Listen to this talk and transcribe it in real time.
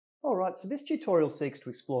Alright, so this tutorial seeks to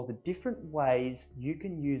explore the different ways you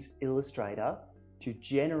can use Illustrator to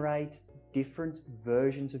generate different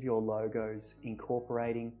versions of your logos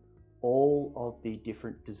incorporating all of the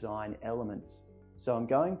different design elements. So I'm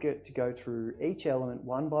going to go through each element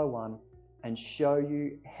one by one and show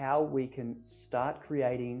you how we can start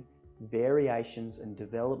creating variations and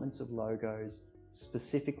developments of logos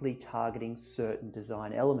specifically targeting certain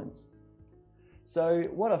design elements. So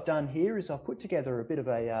what I've done here is I've put together a bit of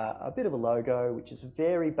a logo, which is a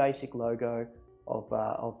very basic logo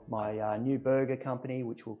of my new burger company,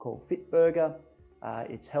 which we'll call Fit Burger.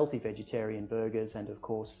 It's healthy vegetarian burgers, and of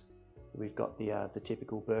course we've got the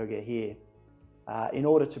typical burger here. In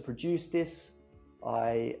order to produce this,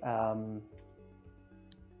 I've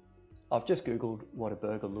just Googled what a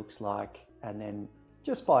burger looks like, and then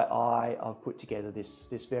just by eye I've put together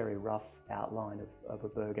this very rough outline of a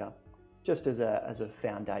burger, just as a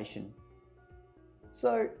foundation.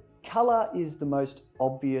 So color is the most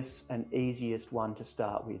obvious and easiest one to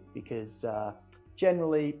start with, because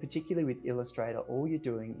generally, particularly with Illustrator, all you're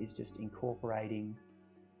doing is just incorporating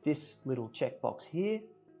this little checkbox here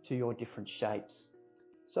to your different shapes.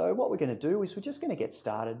 So what we're going to do is we're just going to get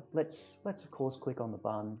started. Let's of course click on the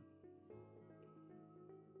bun.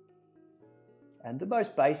 And the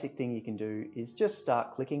most basic thing you can do is just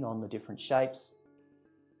start clicking on the different shapes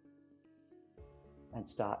and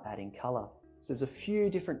start adding color. So there's a few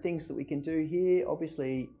different things that we can do here.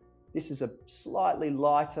 Obviously, this is a slightly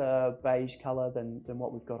lighter beige color than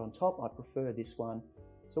what we've got on top. I prefer this one.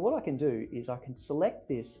 So what I can do is I can select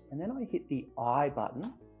this, and then I hit the eye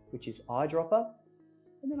button, which is eyedropper,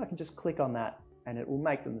 and then I can just click on that and it will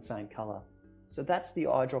make them the same color. So that's the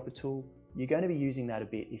eyedropper tool. You're going to be using that a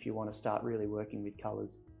bit if you want to start really working with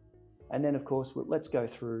colors. And then of course, let's go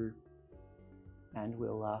through and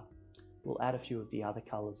we'll add a few of the other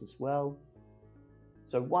colors as well.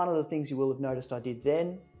 So one of the things you will have noticed I did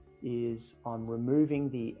then is I'm removing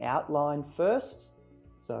the outline first.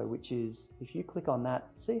 So which is, if you click on that,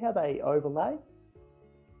 see how they overlay?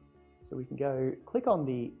 So we can go click on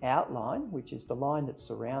the outline, which is the line that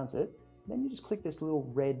surrounds it. Then you just click this little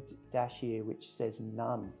red dash here, which says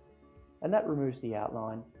none. And that removes the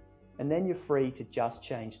outline. And then you're free to just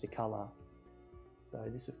change the color. So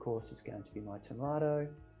this of course is going to be my tomato.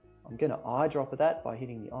 I'm going to eyedropper that by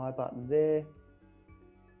hitting the eye button there.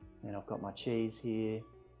 And I've got my cheese here.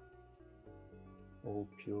 All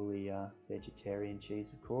purely vegetarian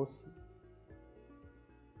cheese, of course.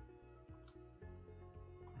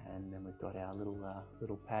 And then we've got our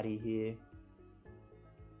little patty here.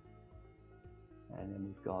 And then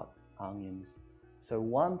we've got onions. So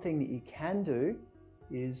one thing that you can do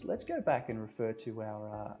is, let's go back and refer to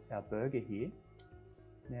our burger here.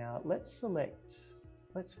 Now let's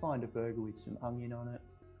find a burger with some onion on it.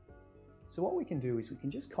 So what we can do is we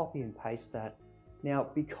can just copy and paste that. Now,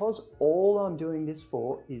 because all I'm doing this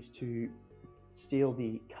for is to steal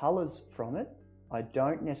the colors from it, I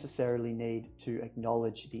don't necessarily need to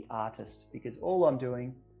acknowledge the artist, because all I'm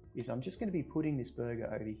doing is I'm just going to be putting this burger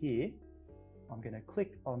over here. I'm going to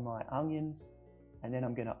click on my onions, and then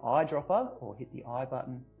I'm going to eyedropper or hit the eye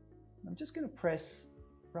button. I'm just going to press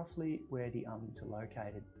roughly where the onions are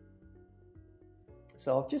located.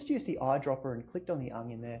 So I've just used the eyedropper and clicked on the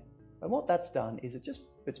onion there. And what that's done is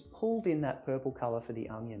it's pulled in that purple color for the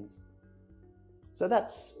onions. So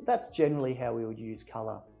that's generally how we would use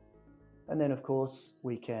color. And then of course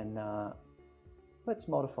we can, let's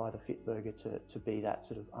modify the Fit Burger to be that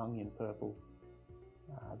sort of onion purple.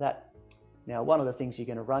 Now one of the things you're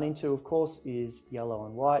going to run into, of course, is yellow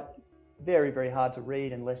and white. Very, very hard to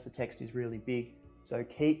read unless the text is really big. So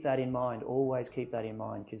keep that in mind, always keep that in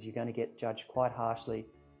mind, because you're going to get judged quite harshly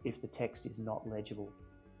if the text is not legible.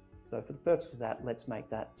 So for the purpose of that, let's make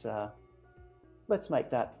that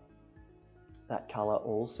color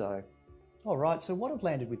also. All right, so what I've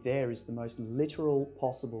landed with there is the most literal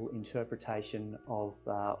possible interpretation of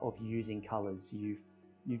using colors.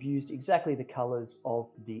 You've used exactly the colors of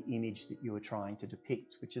the image that you were trying to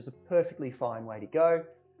depict, which is a perfectly fine way to go.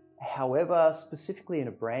 However, specifically in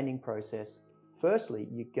a branding process, firstly,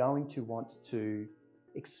 you're going to want to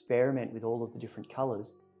experiment with all of the different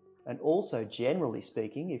colors. And also, generally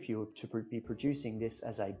speaking, if you were to be producing this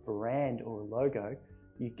as a brand or a logo,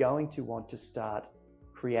 you're going to want to start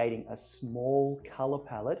creating a small color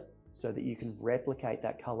palette so that you can replicate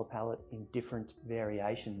that color palette in different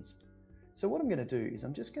variations. So what I'm going to do is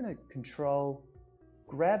I'm just going to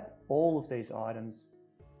grab all of these items,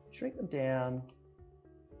 shrink them down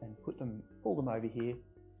and pull them over here.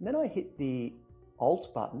 And then I hit the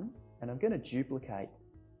Alt button and I'm going to duplicate.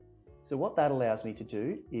 So what that allows me to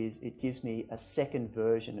do is it gives me a second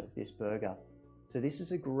version of this burger. So this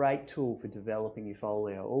is a great tool for developing your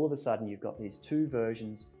folio. All of a sudden you've got these two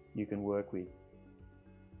versions you can work with.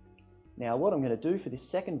 Now what I'm going to do for this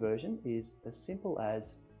second version is as simple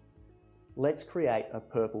as, let's create a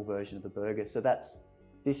purple version of the burger. So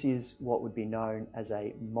this is what would be known as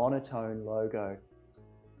a monotone logo.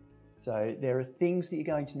 So there are things that you're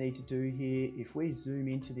going to need to do here. If we zoom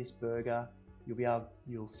into this burger,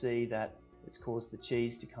 you'll see that it's caused the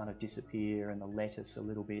cheese to kind of disappear and the lettuce a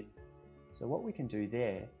little bit. So what we can do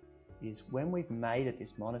there is, when we've made it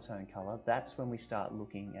this monotone color, that's when we start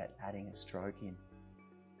looking at adding a stroke in.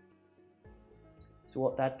 So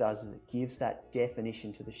what that does is it gives that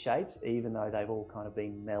definition to the shapes, even though they've all kind of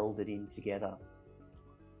been melded in together.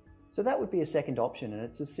 So that would be a second option, and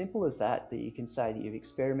it's as simple as that you can say that you've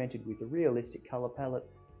experimented with a realistic color palette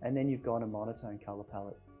and then you've gone a monotone color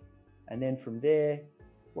palette. And then from there,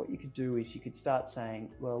 what you could do is you could start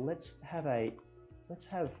saying, well, let's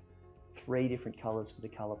have 3 different colors for the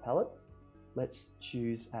color palette. Let's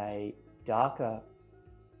choose a darker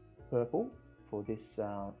purple for this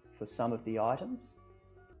for some of the items.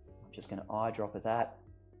 I'm just going to eyedropper that.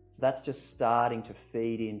 So that's just starting to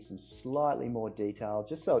feed in some slightly more detail,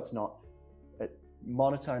 just so it's not,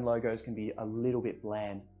 monotone logos can be a little bit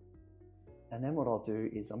bland. And then what I'll do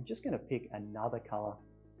is I'm just going to pick another color.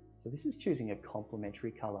 So this is choosing a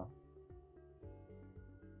complementary color.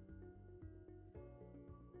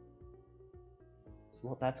 So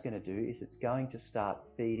what that's going to do is it's going to start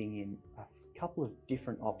feeding in a couple of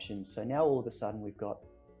different options. So now all of a sudden we've got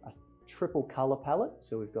a triple color palette.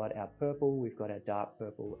 So we've got our purple, we've got our dark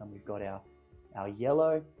purple, and we've got our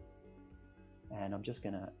yellow. And I'm just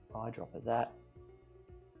going to eyedropper that.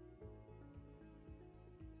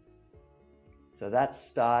 So that's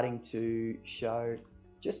starting to show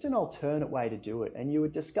just an alternate way to do it. And you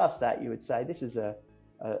would discuss that. You would say this is a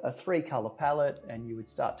 3-color palette, and you would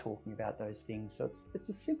start talking about those things. So it's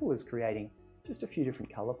as simple as creating just a few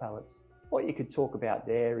different color palettes. What you could talk about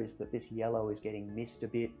there is that this yellow is getting missed a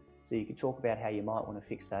bit. So you could talk about how you might want to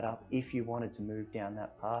fix that up if you wanted to move down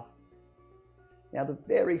that path. Now the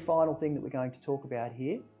very final thing that we're going to talk about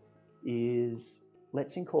here is,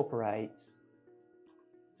 let's incorporate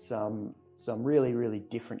some really, really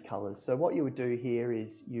different colors. So what you would do here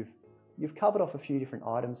is you've covered off a few different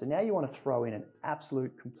items, and now you want to throw in an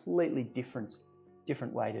absolute completely different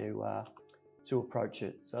way to approach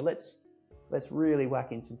it. So let's really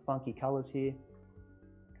whack in some funky colors here.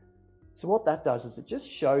 So what that does is it just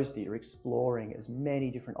shows that you're exploring as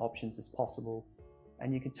many different options as possible,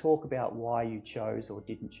 and you can talk about why you chose or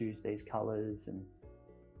didn't choose these colors. And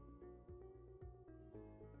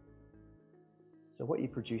so what you're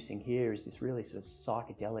producing here is this really sort of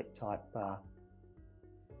psychedelic type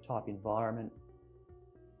environment.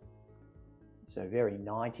 So very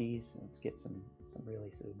 90s. Let's get some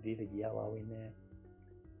really sort of vivid yellow in there.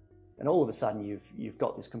 And all of a sudden you've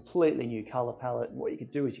got this completely new color palette. And what you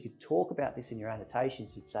could do is you could talk about this in your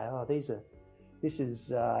annotations. You'd say, oh, this is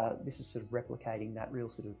sort of replicating that real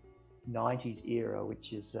sort of 90s era,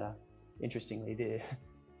 which is interestingly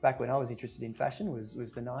back when I was interested in fashion was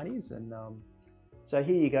the 90s. And so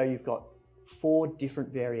here you go, you've got 4 different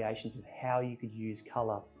variations of how you could use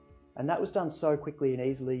color. And that was done so quickly and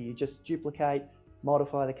easily. You just duplicate,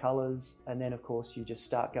 modify the colors, and then of course you just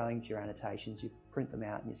start going to your annotations. You print them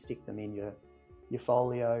out and you stick them in your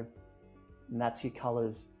folio, and that's your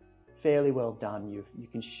colors fairly well done. You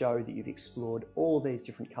can show that you've explored all these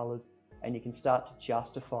different colors, and you can start to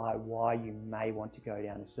justify why you may want to go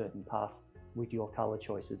down a certain path with your color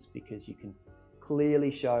choices, because you can clearly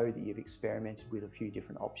show that you've experimented with a few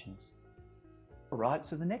different options. Alright,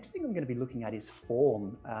 so the next thing I'm going to be looking at is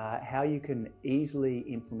form, how you can easily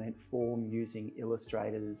implement form using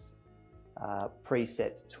Illustrator's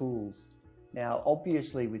preset tools. Now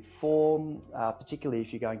obviously with form, particularly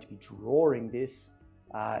if you're going to be drawing this,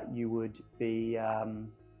 you would,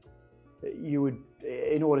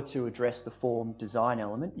 in order to address the form design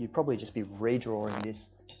element, you'd probably just be redrawing this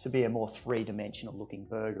to be a more 3-dimensional looking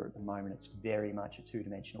burger. At the moment it's very much a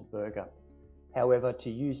 2-dimensional burger. However, to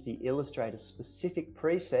use the Illustrator specific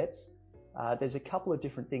presets, there's a couple of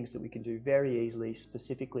different things that we can do very easily,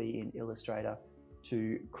 specifically in Illustrator,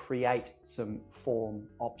 to create some form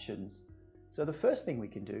options. So the first thing we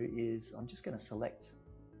can do is, I'm just going to select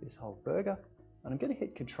this whole burger, and I'm going to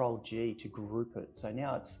hit Control G to group it. So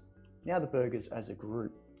now the burger's as a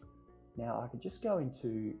group. Now I can just go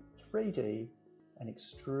into 3D and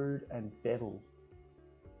extrude and bevel.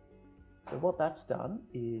 So what that's done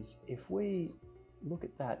is, if we look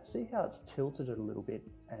at that, see how it's tilted it a little bit,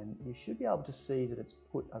 and you should be able to see that it's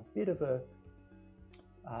put a bit of a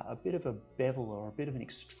bevel or a bit of an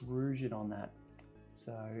extrusion on that.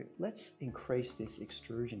 So let's increase this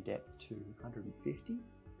extrusion depth to 150.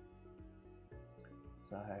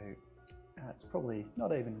 So it's probably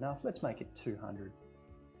not even enough. Let's make it 200.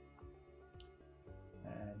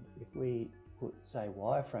 And if we put, say,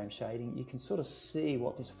 wireframe shading, you can sort of see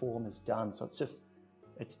what this form has done. So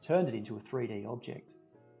it's turned it into a 3D object.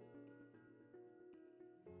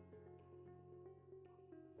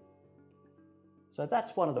 So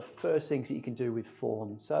that's one of the first things that you can do with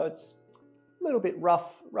form. So it's a little bit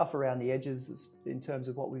rough around the edges in terms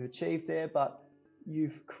of what we've achieved there, but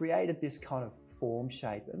you've created this kind of form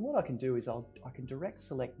shape. And what I can do is I can direct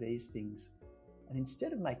select these things, and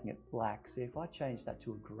instead of making it black, see if I change that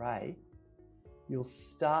to a grey, you'll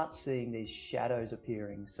start seeing these shadows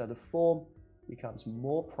appearing. So the form becomes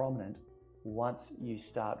more prominent once you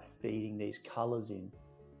start feeding these colours in.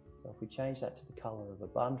 So if we change that to the colour of a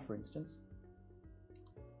bun, for instance,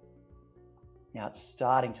 now it's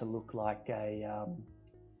starting to look like a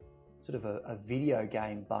sort of a video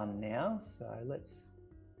game bun now. So let's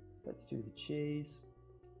do the cheese.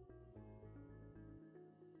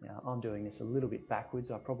 Now I'm doing this a little bit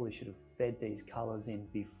backwards. I probably should have fed these colours in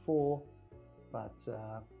before, but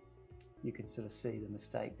you can sort of see the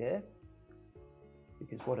mistake there,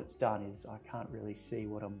 because what it's done is I can't really see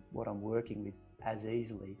what I'm working with as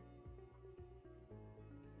easily.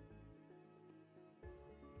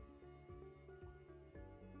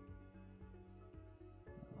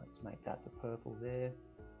 Let's make that the purple there.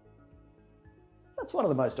 So that's one of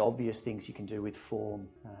the most obvious things you can do with form.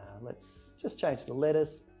 Let's just change the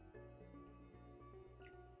lettuce.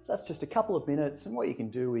 So that's just a couple of minutes, and what you can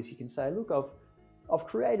do is you can say, look, I've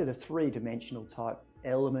created a three-dimensional type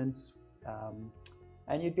element,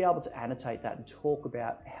 and you'd be able to annotate that and talk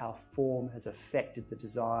about how form has affected the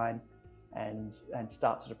design and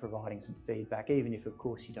start sort of providing some feedback, even if of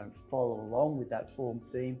course you don't follow along with that form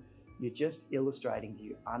theme. You're just illustrating that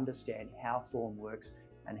you understand how form works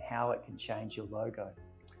and how it can change your logo.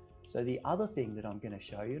 So the other thing that I'm going to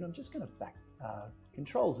show you, and I'm just going to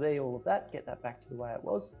Control Z all of that, get that back to the way it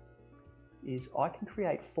was, is I can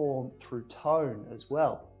create form through tone as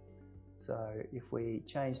well. So if we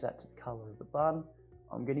change that to the color of the bun,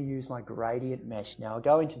 I'm going to use my gradient mesh. Now I'll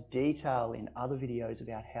go into detail in other videos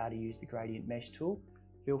about how to use the gradient mesh tool.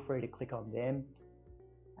 Feel free to click on them.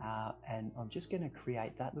 And I'm just going to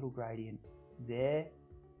create that little gradient there,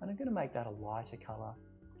 and I'm going to make that a lighter color.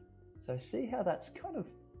 So see how that's kind of,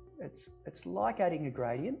 it's like adding a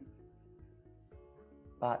gradient,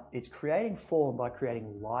 but it's creating form by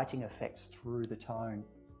creating lighting effects through the tone.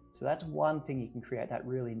 So that's one thing you can create, that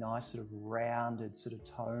really nice sort of rounded sort of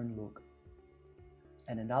tone look.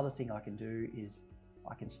 And another thing I can do is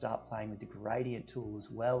I can start playing with the gradient tool as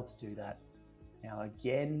well to do that. Now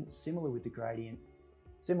again, similar with the gradient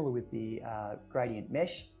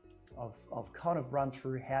mesh, I've kind of run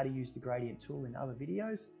through how to use the gradient tool in other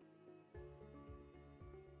videos.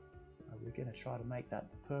 So we're going to try to make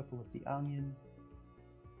that the purple of the onion.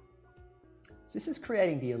 So this is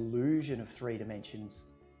creating the illusion of 3 dimensions,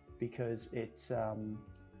 because it's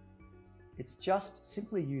just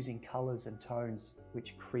simply using colors and tones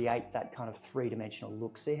which create that kind of 3-dimensional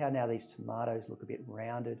look. See how now these tomatoes look a bit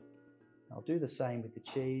rounded? I'll do the same with the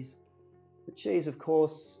cheese. The cheese, of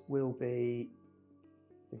course, will be,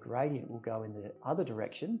 the gradient will go in the other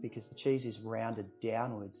direction because the cheese is rounded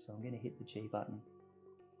downwards. So I'm going to hit the G button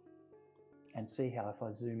and see how if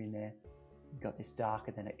I zoom in there, you've got this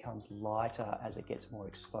darker, then it comes lighter as it gets more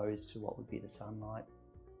exposed to what would be the sunlight.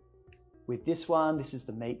 With this one, this is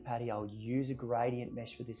the meat patty. I'll use a gradient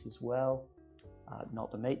mesh for this as well.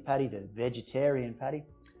 Not the meat patty, the vegetarian patty.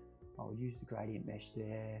 I'll use the gradient mesh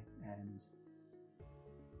there,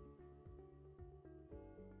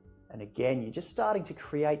 and again, you're just starting to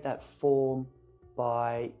create that form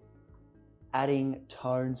by adding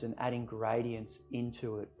tones and adding gradients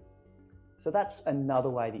into it. So that's another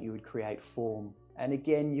way that you would create form. And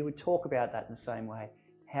again, you would talk about that in the same way.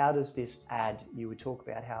 How does this add? You would talk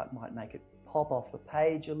about how it might make it pop off the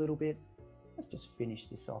page a little bit. Let's just finish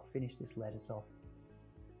this off, finish this lettuce off.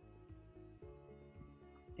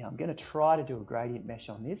 Now I'm going to try to do a gradient mesh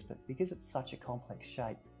on this, but because it's such a complex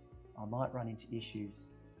shape, I might run into issues.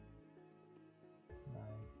 So,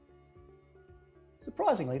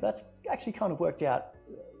 surprisingly, that's actually kind of worked out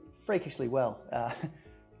freakishly well,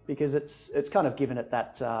 because it's kind of given it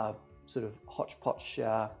that sort of hodgepodge,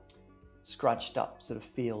 scrunched up sort of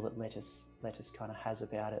feel that lettuce kind of has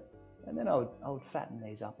about it. And then I would fatten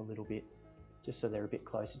these up a little bit just so they're a bit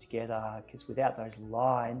closer together, because without those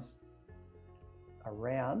lines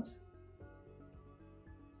around,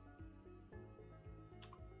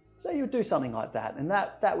 So you would do something like that, and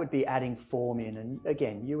that would be adding form in, and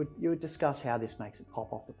again, you would discuss how this makes it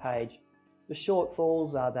pop off the page. The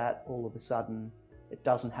shortfalls are that all of a sudden it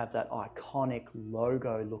doesn't have that iconic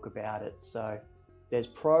logo look about it. So there's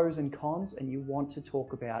pros and cons, and you want to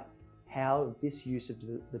talk about how this use of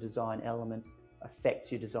the design element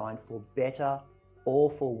affects your design for better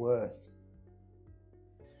or for worse.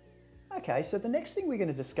 Okay, so the next thing we're going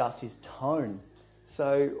to discuss is tone.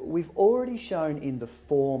 So we've already shown in the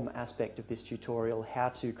form aspect of this tutorial how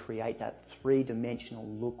to create that three-dimensional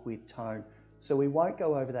look with tone. So we won't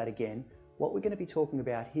go over that again. What we're going to be talking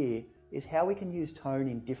about here is how we can use tone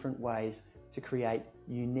in different ways to create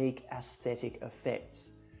unique aesthetic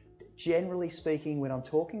effects. Generally speaking, when I'm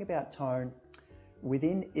talking about tone,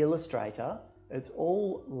 within Illustrator, it's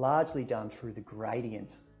all largely done through the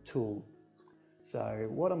gradient tool. So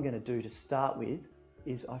what I'm going to do to start with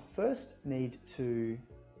is I first need to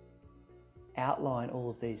outline all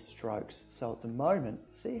of these strokes. So at the moment,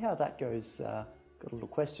 see how that goes, got a little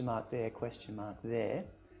question mark there.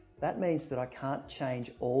 That means that I can't change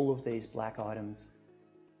all of these black items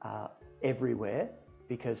everywhere,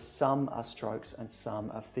 because some are strokes and some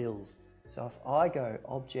are fills. So if I go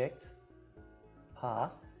Object,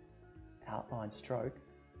 Path, Outline Stroke,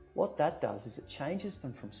 what that does is it changes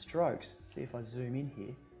them from strokes, see if I zoom in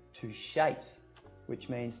here, to shapes, which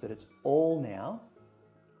means that it's all now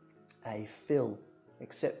a fill,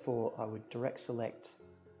 except for I would direct select.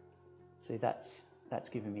 See, that's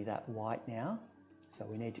giving me that white now, so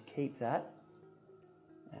we need to keep that,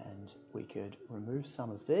 and we could remove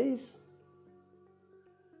some of these.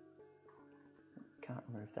 Can't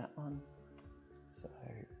remove that one. So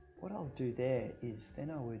what I'll do there is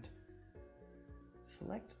then I would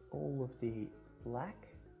select all of the black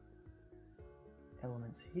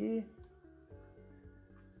elements here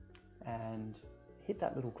and hit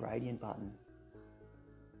that little gradient button.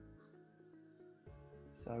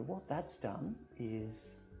 So what that's done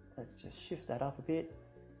is, let's just shift that up a bit,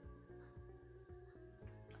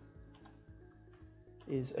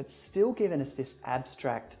 is it's still given us this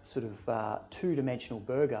abstract sort of two-dimensional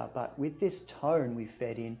burger, but with this tone we've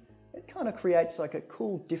fed in, it kind of creates like a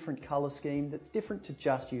cool different color scheme that's different to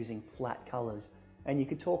just using flat colors. And you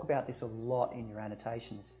could talk about this a lot in your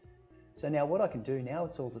annotations. So now what I can do, now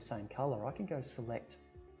it's all the same color, I can go select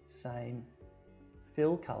same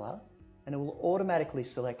fill color, and it will automatically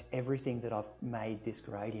select everything that I've made this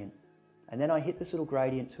gradient. And then I hit this little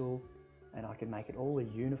gradient tool and I can make it all a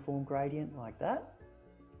uniform gradient like that.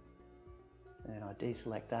 And then I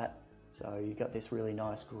deselect that. So you've got this really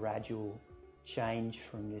nice gradual change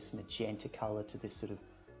from this magenta color to this sort of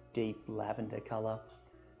deep lavender color.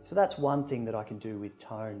 So that's one thing that I can do with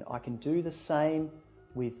tone. I can do the same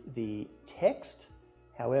with the text.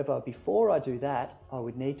 However, before I do that, I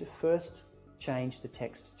would need to first change the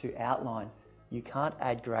text to outline. You can't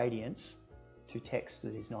add gradients to text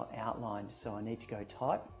that is not outlined. So I need to go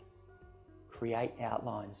Type, Create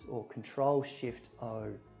Outlines, or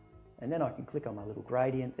Control-Shift-O. And then I can click on my little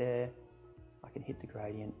gradient there. I can hit the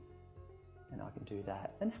gradient and I can do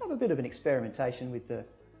that. And have a bit of an experimentation with the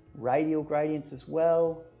radial gradients as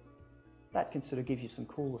well. That can sort of give you some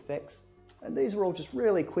cool effects. And these are all just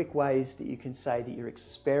really quick ways that you can say that you're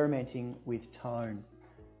experimenting with tone.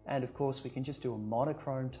 And of course we can just do a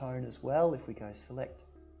monochrome tone as well. If we go select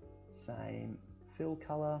same fill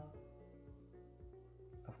color,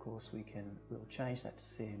 of course we'll change that to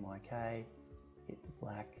CMYK, hit the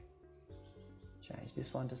black, change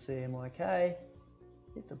this one to CMYK,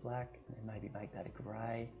 hit the black, and then maybe make that a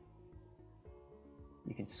grey.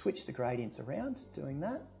 You can switch the gradients around doing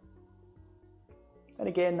that. And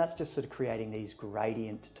again, that's just sort of creating these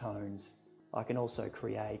gradient tones. I can also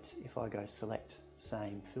create, if I go select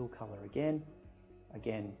same fill color again,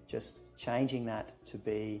 just changing that to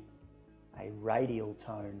be a radial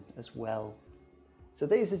tone as well. So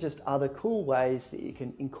these are just other cool ways that you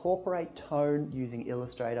can incorporate tone using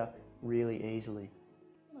Illustrator really easily.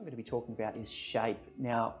 What I'm going to be talking about is shape.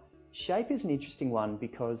 Now, shape is an interesting one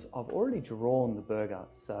because I've already drawn the burger.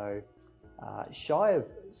 So shy of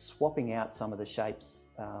swapping out some of the shapes,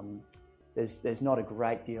 there's not a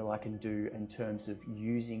great deal I can do in terms of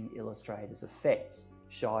using Illustrator's effects,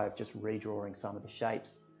 shy of just redrawing some of the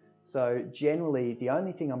shapes. So generally, the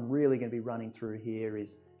only thing I'm really going to be running through here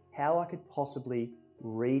is how I could possibly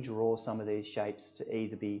redraw some of these shapes to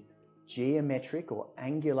either be geometric or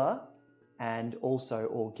angular and also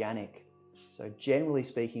organic. So generally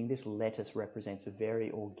speaking, this lettuce represents a very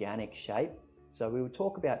organic shape. So we will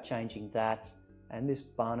talk about changing that, and this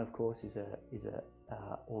bun, of course, is a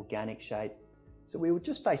organic shape. So we would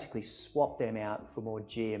just basically swap them out for more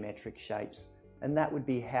geometric shapes, and that would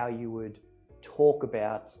be how you would talk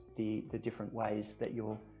about the different ways that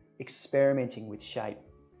you're experimenting with shape.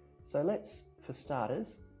 So let's, for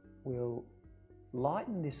starters, we'll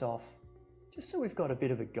lighten this off just so we've got a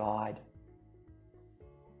bit of a guide.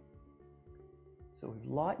 So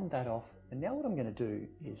we've lightened that off, and now what I'm going to do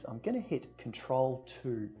is I'm going to hit Control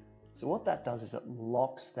 2. So what that does is it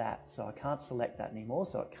locks that, so I can't select that anymore,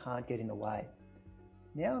 so it can't get in the way.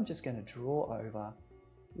 Now I'm just going to draw over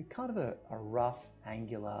with kind of a rough,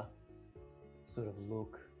 angular sort of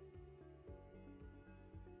look.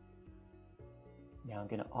 Now I'm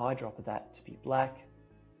going to eyedropper that to be black,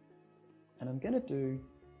 and I'm going to do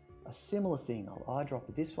a similar thing. I'll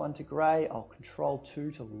eyedropper this one to grey, I'll Control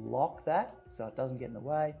 2 to lock that so it doesn't get in the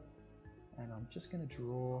way, and I'm just going to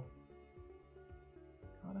draw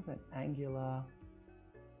kind of an angular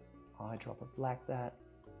eyedropper black that.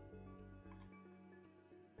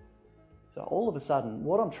 So all of a sudden,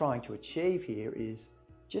 what I'm trying to achieve here is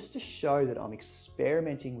just to show that I'm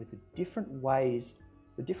experimenting with the different ways,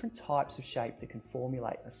 the different types of shape that can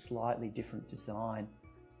formulate a slightly different design.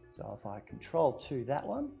 So if I Control 2 that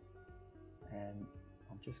one, and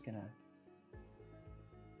I'm just going to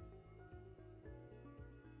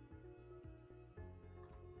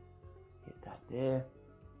hit that there.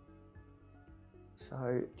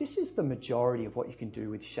 So this is the majority of what you can do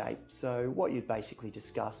with shape. So what you basically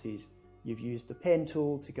discuss is you've used the pen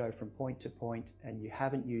tool to go from point to point, and you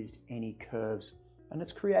haven't used any curves, and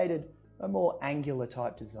it's created a more angular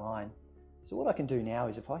type design. So what I can do now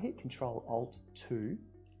is if I hit Control Alt 2,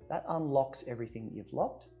 that unlocks everything that you've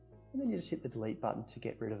locked, and then you just hit the delete button to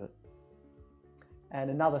get rid of it. And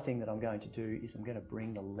another thing that I'm going to do is I'm going to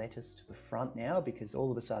bring the lettuce to the front now, because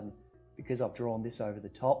all of a sudden, because I've drawn this over the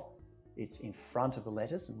top, it's in front of the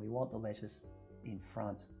lettuce, and we want the lettuce in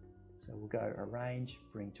front. So we'll go Arrange,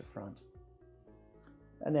 Bring to Front.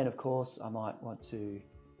 And then of course I might want to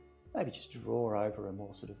maybe just draw over a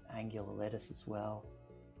more sort of angular lettuce as well.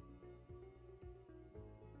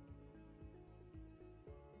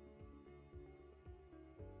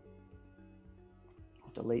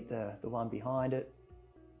 I'll delete the one behind it.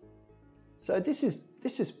 So this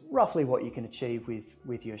is roughly what you can achieve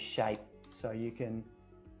with your shape. So you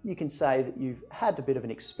can say that you've had a bit of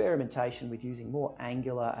an experimentation with using more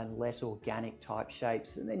angular and less organic type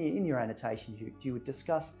shapes, and then in your annotation you would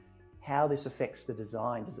discuss how this affects the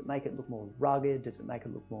design. Does it make it look more rugged? Does it make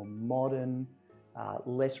it look more modern,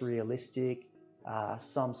 less realistic,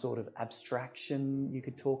 some sort of abstraction you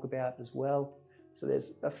could talk about as well? So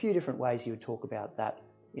there's a few different ways you would talk about that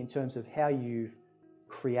in terms of how you've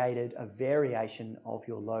created a variation of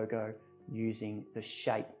your logo using the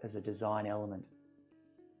shape as a design element.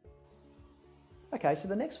 Okay, so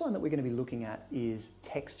the next one that we're going to be looking at is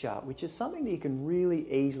texture, which is something that you can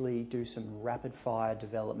really easily do some rapid fire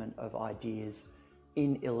development of ideas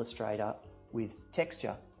in Illustrator with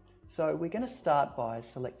texture. So we're going to start by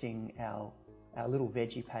selecting our little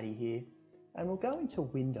veggie patty here, and we'll go into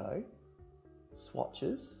Window,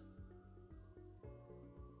 Swatches,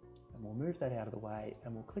 and we'll move that out of the way,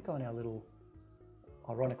 and we'll click on our little,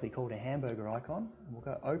 ironically called a hamburger icon, and we'll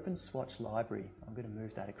go Open Swatch Library. I'm going to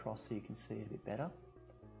move that across so you can see it a bit better.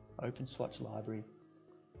 Open Swatch Library,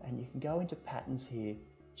 and you can go into patterns here.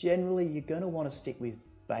 Generally you're going to want to stick with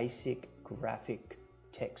basic graphic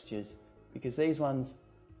textures, because these ones,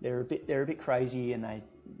 they're a bit crazy, and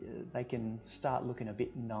they can start looking a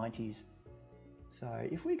bit 90s. So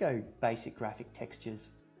if we go basic graphic textures,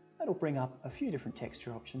 that'll bring up a few different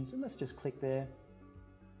texture options, and let's just click there.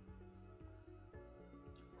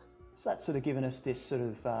 So that's sort of given us this sort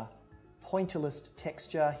of pointillist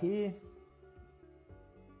texture here.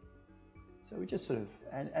 So we just sort of,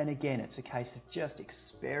 and again, it's a case of just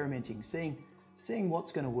experimenting, seeing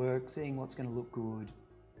what's going to work, seeing what's going to look good.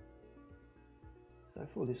 So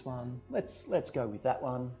for this one, let's go with that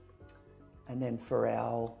one. And then for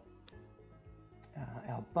our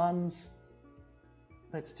buns,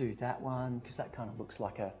 let's do that one, because that kind of looks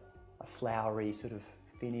like a flowery sort of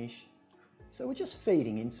finish. So we're just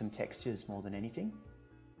feeding in some textures more than anything.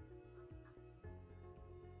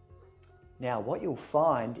 Now what you'll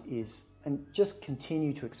find is, and just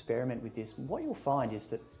continue to experiment with this, what you'll find is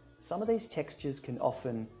that some of these textures can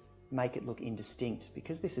often make it look indistinct,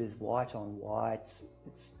 because this is white on white.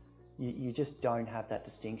 You just don't have that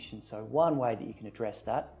distinction. So one way that you can address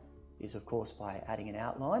that is of course by adding an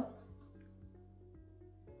outline.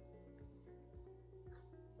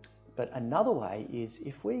 But another way is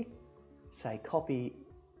if we say copy,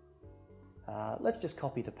 let's just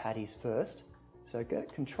copy the patties first. So go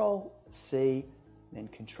Control C, then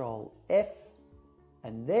Control F,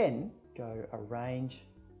 and then go Arrange,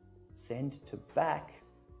 Send to Back.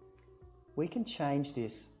 We can change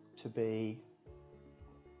this to be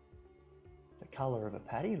color of a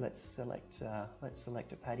patty. Let's select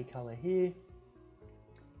a patty color here.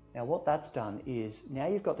 Now what that's done is, now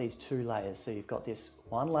you've got these two layers. So you've got this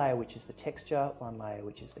one layer which is the texture, one layer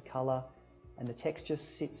which is the color, and the texture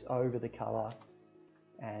sits over the color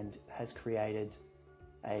and has created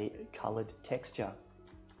a colored texture.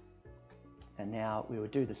 And now we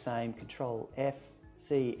would do the same, Control F,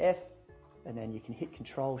 C, F, and then you can hit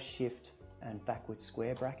Control Shift and backward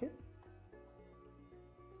square bracket.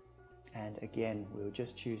 And again, we'll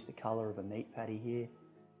just choose the color of a meat patty here.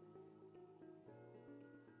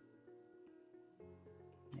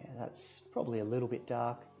 Yeah, that's probably a little bit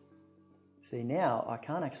dark. See, now I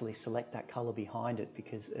can't actually select that color behind it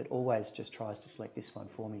because it always just tries to select this one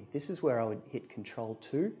for me. This is where I would hit Control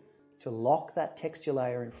 2 to lock that texture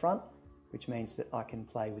layer in front, which means that I can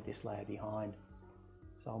play with this layer behind.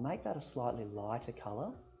 So I'll make that a slightly lighter color,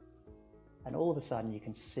 and all of a sudden you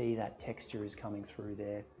can see that texture is coming through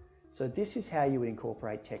there. So this is how you would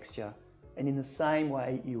incorporate texture, and in the same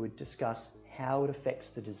way you would discuss how it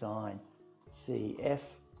affects the design. C, F,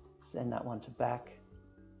 send that one to back,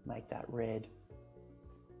 make that red,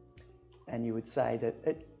 and you would say that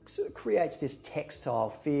it sort of creates this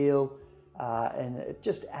textile feel, and it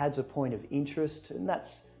just adds a point of interest, and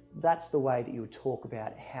that's the way that you would talk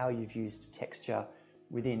about how you've used texture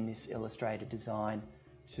within this Illustrator design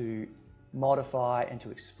to modify and to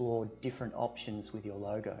explore different options with your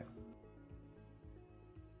logo.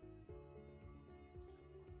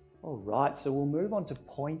 Alright, so we'll move on to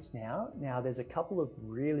points now. Now there's a couple of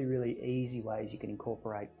really easy ways you can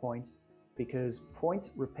incorporate points, because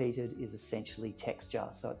point repeated is essentially texture.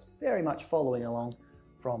 So it's very much following along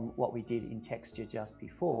from what we did in texture just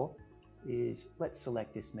before. Is let's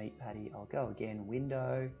select this meat patty. I'll go again,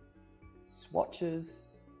 Window, Swatches,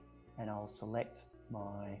 and I'll select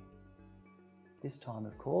my, this time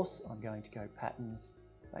of course, I'm going to go Patterns,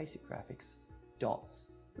 Basic Graphics,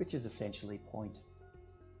 Dots, which is essentially point.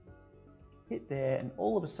 Hit there, and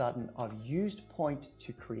all of a sudden I've used point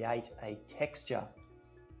to create a texture,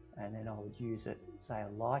 and then I would use it, say a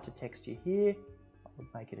lighter texture here, I would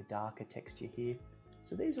make it a darker texture here.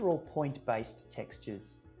 So these are all point-based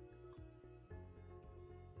textures.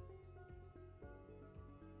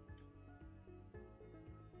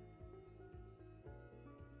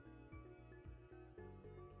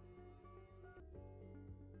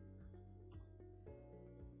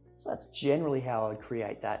 So that's generally how I would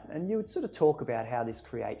create that, and you would sort of talk about how this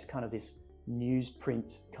creates kind of this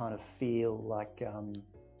newsprint kind of feel, like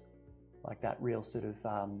that real sort of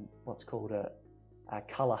what's called a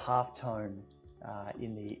color halftone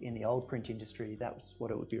in the old print industry. That was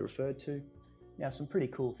what it would be referred to. Now some pretty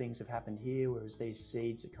cool things have happened here, whereas these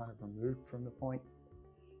seeds are kind of removed from the point.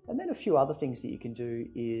 And then a few other things that you can do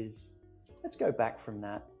is, let's go back from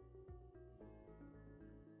that.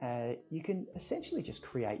 You can essentially just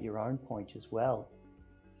create your own point as well.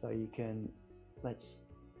 So you can, let's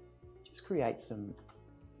just create some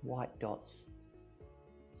white dots.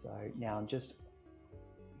 So now I'm just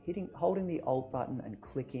holding the Alt button and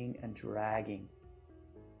clicking and dragging.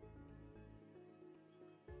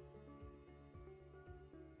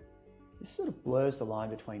 This sort of blurs the line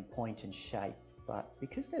between point and shape, but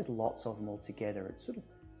because there's lots of them all together, it sort of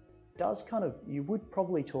does kind of, you would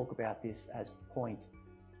probably talk about this as point.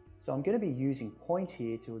 So I'm going to be using point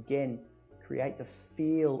here to again create the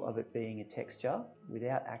feel of it being a texture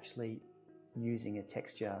without actually using a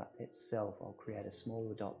texture itself. I'll create a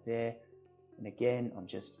smaller dot there, and again I'm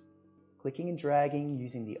just clicking and dragging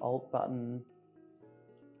using the Alt button.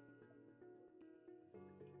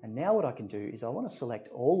 And now what I can do is I want to select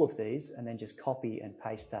all of these and then just copy and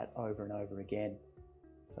paste that over and over again.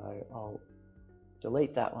 So I'll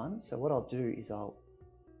delete that one. So what I'll do is I'll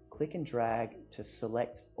click and drag to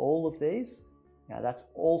select all of these. Now that's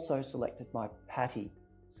also selected my patty.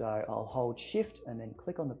 So I'll hold Shift and then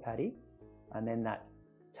click on the patty, and then that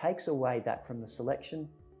takes away that from the selection,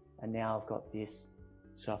 and now I've got this.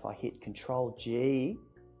 So if I hit Control G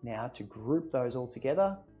now to group those all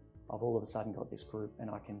together, I've all of a sudden got this group, and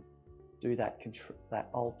I can do that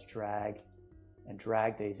Alt drag and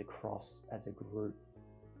drag these across as a group.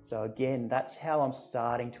 So again, that's how I'm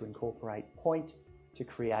starting to incorporate point to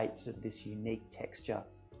create sort of this unique texture.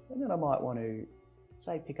 And then I might want to,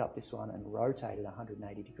 say, pick up this one and rotate it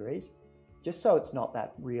 180 degrees, just so it's not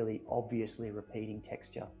that really obviously repeating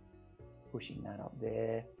texture. Pushing that up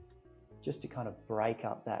there, just to kind of break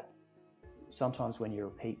up that. Sometimes when you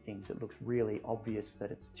repeat things, it looks really obvious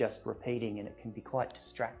that it's just repeating, and it can be quite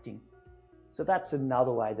distracting. So that's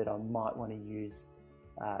another way that I might want to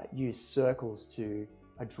use circles to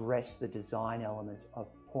address the design element of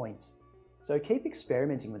points. So keep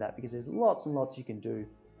experimenting with that, because there's lots and lots you can do.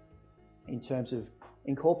 in terms of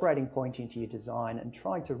incorporating point into your design and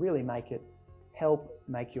trying to really help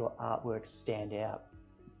make your artwork stand out.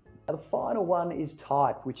 Now, the final one is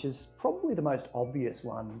type, which is probably the most obvious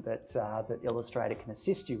one that Illustrator can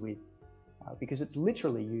assist you with because it's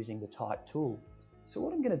literally using the type tool. So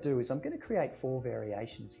what I'm going to do is I'm going to create 4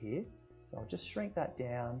 variations here. So I'll just shrink that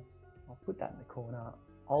down. I'll put that in the corner.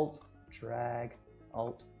 Alt, drag,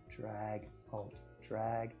 Alt, drag, Alt,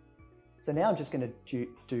 drag. So now I'm just going to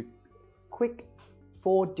do quick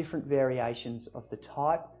 4 different variations of the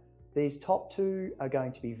type. These top 2 are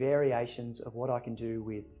going to be variations of what I can do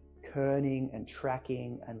with kerning and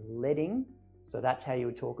tracking and leading. So that's how you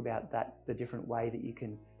would talk about the different way that you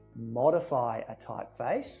can modify a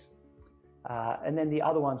typeface. And then the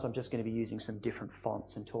other ones I'm just going to be using some different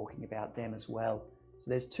fonts and talking about them as well. So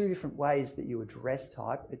there's 2 different ways that you address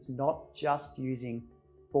type. It's not just using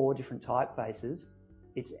 4 different typefaces,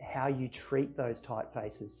 it's how you treat those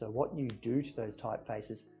typefaces. So what you do to those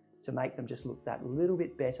typefaces to make them just look that little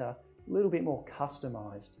bit better, a little bit more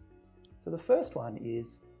customized. So the first one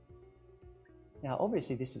is, now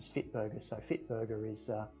obviously this is Fitburger, so Fitburger is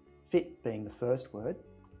fit being the first word.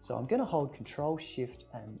 So I'm going to hold Control Shift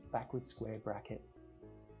and backward square bracket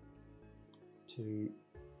to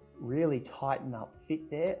really tighten up fit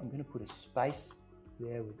there. I'm going to put a space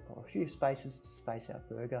there with a few spaces to space out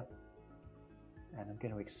burger, and I'm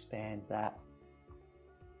going to expand that.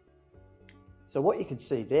 So what you can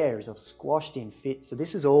see there is I've squashed in fit. So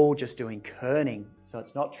this is all just doing kerning. So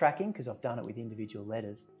it's not tracking because I've done it with individual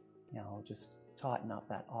letters. Now I'll just tighten up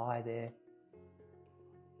that I there.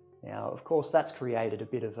 Now, of course, that's created a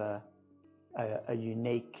bit of a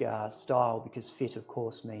unique style because fit, of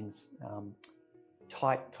course, means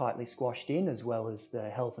tightly squashed in, as well as the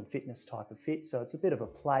health and fitness type of fit. So it's a bit of a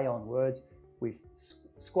play on words. We've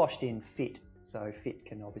squashed in fit. So fit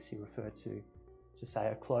can obviously refer to say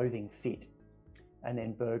a clothing fit. And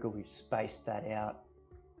then burger, we've spaced that out.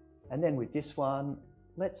 And then with this one,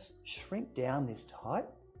 let's shrink down this type.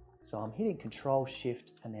 So I'm hitting Control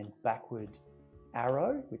Shift and then backward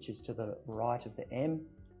arrow, which is to the right of the M.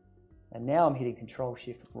 And now I'm hitting Control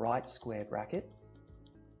Shift right square bracket.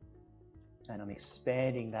 And I'm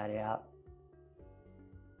expanding that out.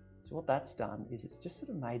 So what that's done is it's just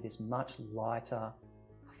sort of made this much lighter,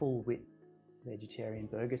 full width vegetarian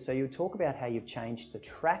burger. So you would talk about how you've changed the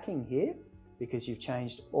tracking here because you've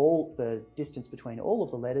changed all the distance between all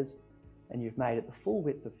of the letters and you've made it the full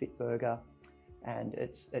width of Fit Burger, and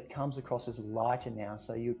it comes across as lighter now.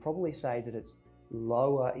 So you would probably say that it's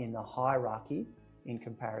lower in the hierarchy in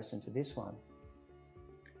comparison to this one.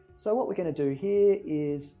 So what we're going to do here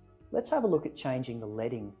is let's have a look at changing the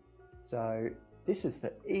leading. So this is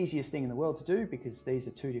the easiest thing in the world to do because these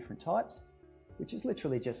are 2 different types, which is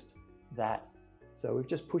literally just that. So we've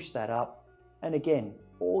just pushed that up, and again,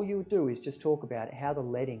 all you would do is just talk about how the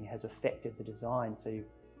leading has affected the design. So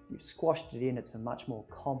you've squashed it in, it's a much more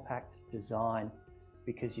compact design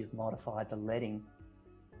because you've modified the leading.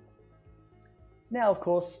 Now, of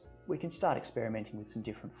course, we can start experimenting with some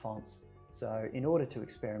different fonts. So in order to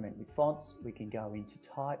experiment with fonts, we can go into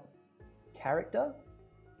Type, Character,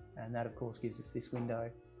 and that of course gives us this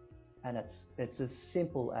window. And it's as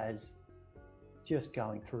simple as just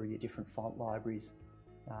going through your different font libraries.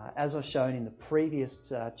 As I've shown in the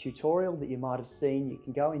previous tutorial that you might have seen, you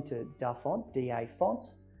can go into DaFont, DA Font,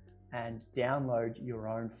 and download your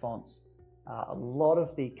own fonts. A lot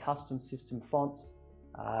of the custom system fonts,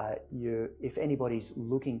 if anybody's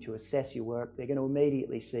looking to assess your work, they're going to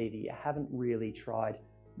immediately see that you haven't really tried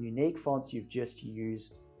unique fonts, you've just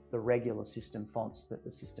used the regular system fonts that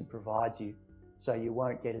the system provides you. So you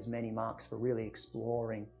won't get as many marks for really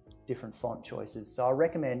exploring different font choices. So I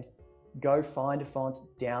recommend go find a font,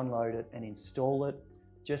 download it and install it,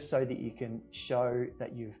 just so that you can show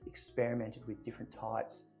that you've experimented with different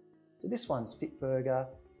types. So this one's Fitburger.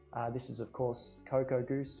 This is of course Cocoa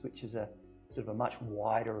Goose, which is a sort of a much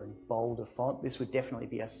wider and bolder font. This would definitely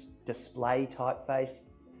be a display typeface,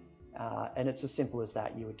 and it's as simple as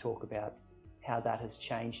that. You would talk about how that has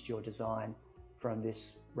changed your design from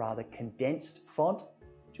this rather condensed font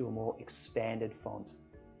to a more expanded font.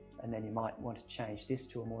 And then you might want to change this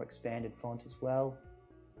to a more expanded font as well.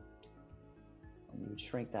 And you would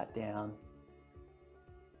shrink that down.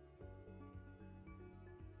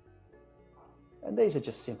 And these are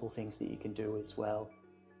just simple things that you can do as well.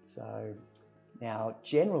 So now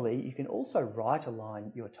generally you can also right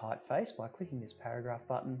align your typeface by clicking this paragraph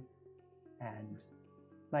button and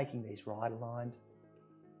making these right aligned.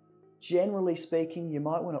 Generally speaking, you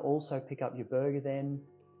might want to also pick up your burger then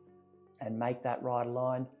and make that right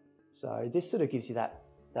aligned. So this sort of gives you that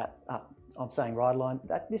that, I'm saying right aligned,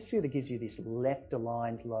 this sort of gives you this left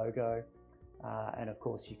aligned logo. And of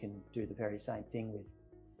course you can do the very same thing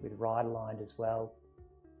with right aligned as well.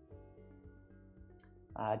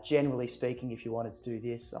 Generally speaking, if you wanted to do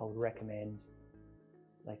this, I would recommend,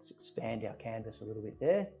 let's expand our canvas a little bit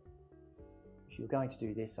there. If you're going to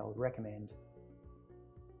do this, I would recommend,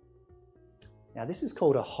 now this is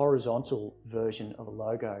called a horizontal version of a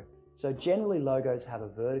logo. So generally logos have a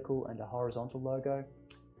vertical and a horizontal logo.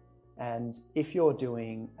 And if you're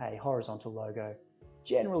doing a horizontal logo,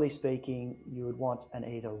 generally speaking, you would want an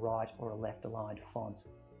either right or a left aligned font.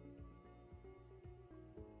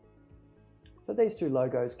 So these two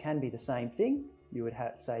logos can be the same thing. You would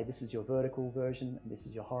say this is your vertical version and this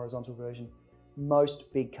is your horizontal version.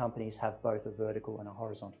 Most big companies have both a vertical and a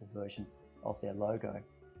horizontal version of their logo.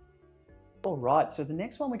 All right, so the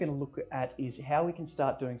next one we're going to look at is how we can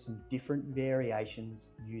start doing some different variations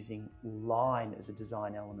using line as a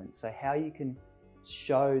design element. So how you can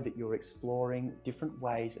show that you're exploring different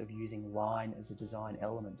ways of using line as a design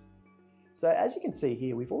element. So as you can see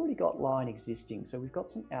here, we've already got line existing. So we've got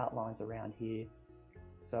some outlines around here.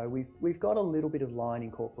 So we've got a little bit of line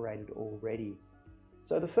incorporated already.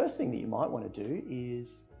 So the first thing that you might want to do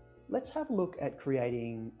is, let's have a look at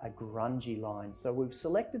creating a grungy line. So we've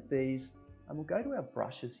selected these and we'll go to our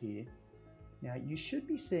brushes here. Now you should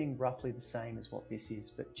be seeing roughly the same as what this is,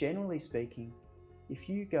 but generally speaking, if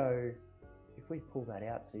we pull that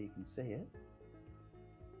out so you can see it,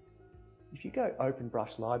 if you go open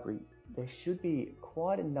brush library, there should be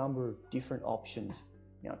quite a number of different options.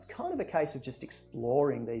 Now it's kind of a case of just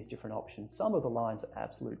exploring these different options. Some of the lines are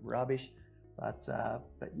absolute rubbish, but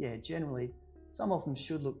yeah, generally some of them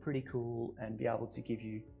should look pretty cool and be able to give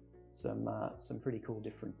you some pretty cool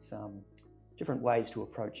different ways to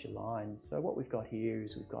approach your lines. So what we've got here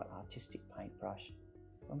is we've got artistic paintbrush.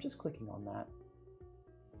 So I'm just clicking on that.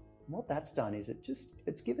 And what that's done is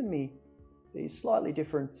it's given me these slightly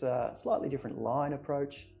different line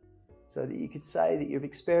approach, so that you could say that you've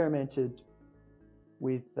experimented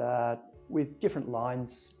with different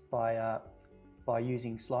lines by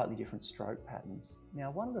using slightly different stroke patterns.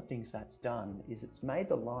 Now one of the things that's done is it's made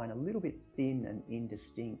the line a little bit thin and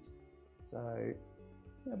indistinct. So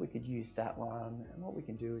we could use that one, and what we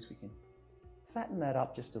can do is we can fatten that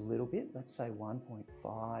up just a little bit, let's say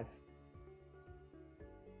 1.5.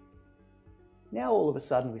 Now all of a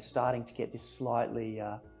sudden we're starting to get this slightly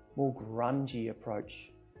more grungy approach,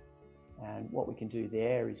 and what we can do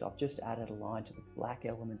there is I've just added a line to the black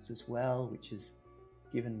elements as well, which has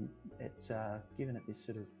given it this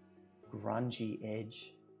sort of grungy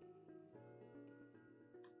edge.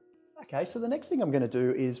 Okay, so the next thing I'm going to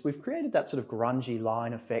do is we've created that sort of grungy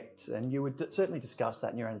line effect, and you would certainly discuss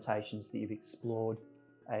that in your annotations, that you've explored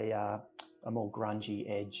a more grungy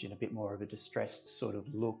edge and a bit more of a distressed sort of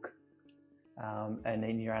look. And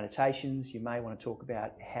in your annotations, you may want to talk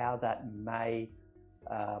about how that may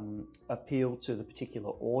appeal to the particular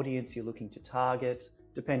audience you're looking to target,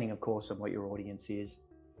 depending of course on what your audience is.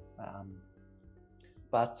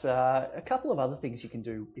 But a couple of other things you can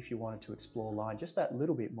do if you wanted to explore line just that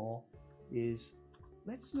little bit more is,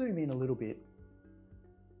 let's zoom in a little bit.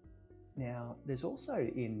 Now there's also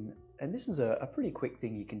and this is a pretty quick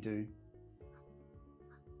thing you can do,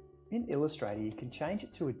 in Illustrator you can change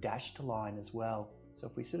it to a dashed line as well. So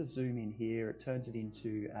if we sort of zoom in here, it turns it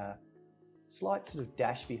into a slight sort of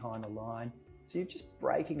dash behind the line. So you're just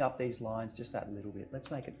breaking up these lines just that little bit. Let's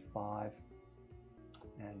make it 5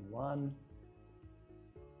 and 1.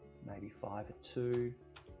 Maybe 5 and 2.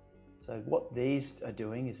 So what these are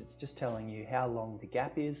doing is it's just telling you how long the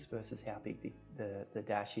gap is versus how big the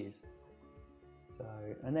dash is. So,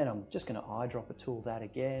 and then I'm just going to eyedropper tool that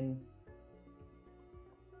again.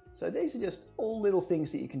 So these are just all little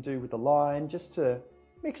things that you can do with the line just to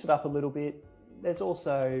mix it up a little bit. There's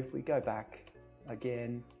also, if we go back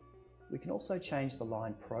again, we can also change the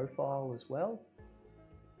line profile as well.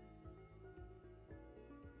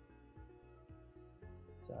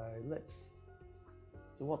 So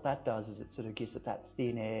what that does is it sort of gives it that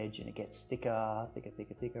thin edge, and it gets thicker,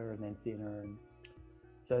 thicker, and then thinner. And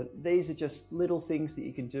so these are just little things that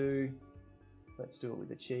you can do. Let's do it with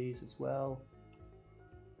the cheese as well.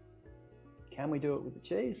 Can we do it with the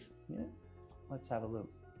cheese? Yeah. Let's have a look.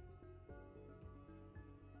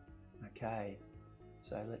 Okay.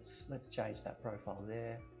 So let's change that profile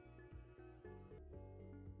there.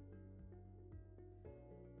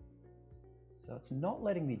 So it's not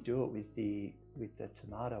letting me do it with the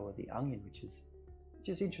tomato or the onion, which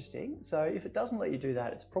is interesting. So if it doesn't let you do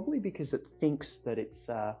that, it's probably because it thinks that it's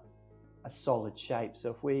a solid shape.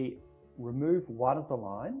 So if we remove one of the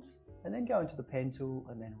lines and then go into the pen tool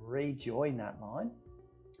and then rejoin that line,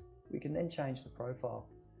 we can then change the profile.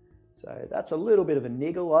 So that's a little bit of a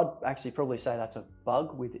niggle. I'd actually probably say that's a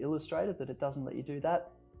bug with Illustrator, that it doesn't let you do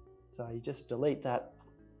that. So you just delete that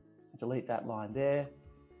line there,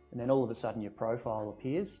 and then all of a sudden your profile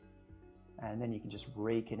appears, and then you can just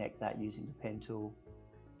reconnect that using the pen tool,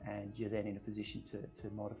 and you're then in a position to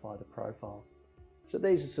modify the profile. So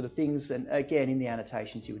these are sort of things, and again in the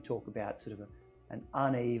annotations you would talk about sort of an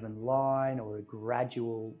uneven line or a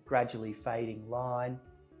gradually fading line,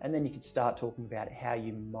 and then you could start talking about how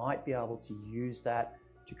you might be able to use that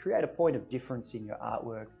to create a point of difference in your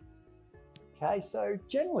artwork. Okay, so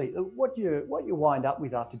generally what you wind up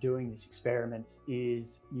with after doing this experiment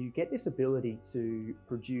is you get this ability to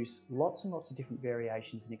produce lots and lots of different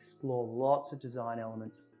variations and explore lots of design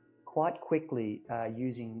elements quite quickly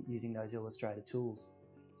using those Illustrator tools.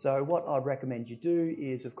 So what I'd recommend you do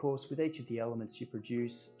is, of course, with each of the elements you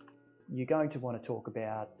produce, you're going to want to talk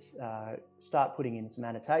about, start putting in some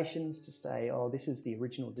annotations to say, oh, this is the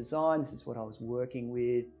original design, this is what I was working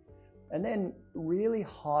with, and then really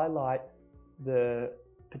highlight the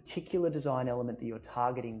particular design element that you're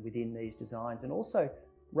targeting within these designs, and also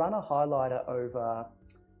run a highlighter over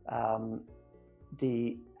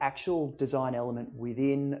the actual design element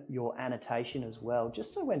within your annotation as well,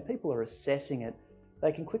 just so when people are assessing it,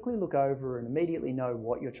 they can quickly look over and immediately know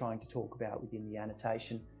what you're trying to talk about within the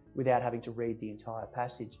annotation without having to read the entire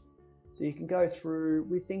passage. So you can go through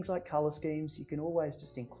with things like color schemes. You can always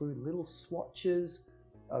just include little swatches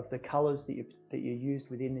of the colors that you used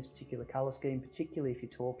within this particular color scheme, particularly if you're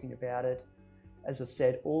talking about it. As I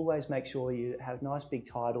said, always make sure you have nice big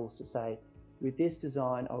titles to say, with this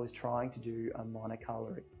design I was trying to do a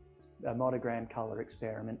monogram color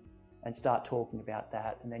experiment, and start talking about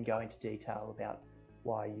that, and then go into detail about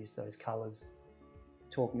why I use those colors.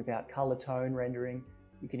 Talking about color tone rendering,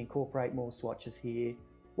 you can incorporate more swatches here.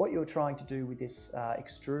 What you're trying to do with this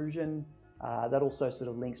extrusion, that also sort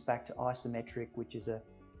of links back to isometric, which is a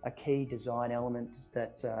key design element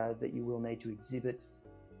that you will need to exhibit.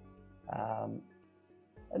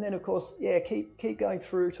 And then of course, yeah, keep going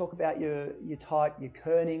through, talk about your type, your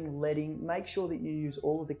kerning, leading. Make sure that you use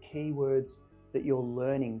all of the keywords that you're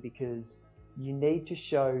learning, because you need to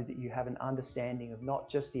show that you have an understanding of not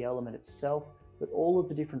just the element itself, but all of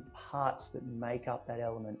the different parts that make up that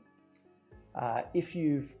element. If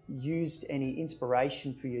you've used any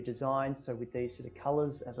inspiration for your design, so with these sort of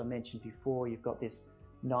colors, as I mentioned before, you've got this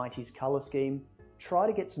 90s color scheme, try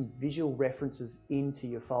to get some visual references into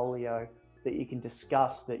your folio that you can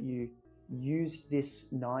discuss, that you used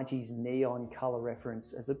this 90s neon color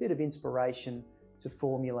reference as a bit of inspiration to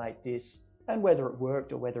formulate this, and whether it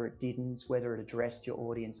worked or whether it didn't, whether it addressed your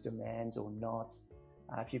audience demands or not.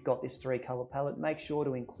 If you've got this 3-color palette, make sure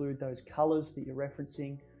to include those colors that you're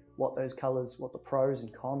referencing, what those colors, what the pros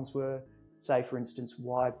and cons were. Say for instance,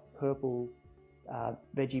 why purple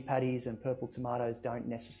veggie patties and purple tomatoes don't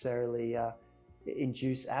necessarily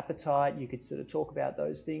induce appetite. You could sort of talk about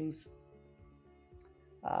those things.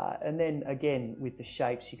 And then again, with the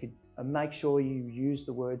shapes, you could make sure you use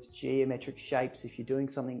the words geometric shapes. If you're doing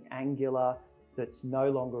something angular that's no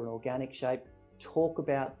longer an organic shape, talk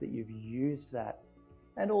about that you've used that.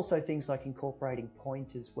 And also things like incorporating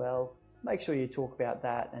point as well. Make sure you talk about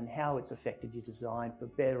that and how it's affected your design for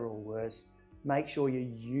better or worse. Make sure you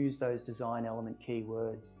use those design element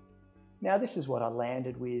keywords. Now this is what I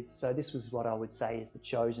landed with. So this was what I would say is the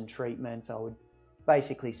chosen treatment. I would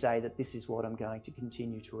basically say that this is what I'm going to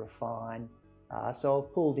continue to refine. So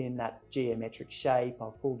I've pulled in that geometric shape,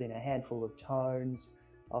 I've pulled in a handful of tones,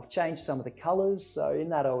 I've changed some of the colors. So in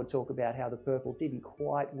that I would talk about how the purple didn't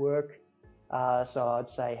quite work. So I'd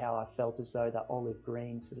say how I felt as though the olive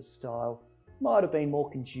green sort of style might have been more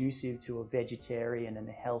conducive to a vegetarian and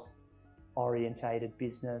a health orientated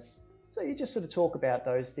business. So you just sort of talk about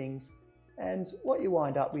those things, and what you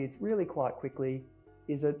wind up with really quite quickly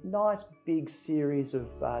is a nice big series of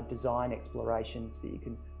design explorations that you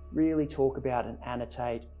can really talk about and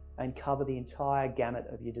annotate and cover the entire gamut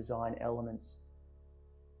of your design elements.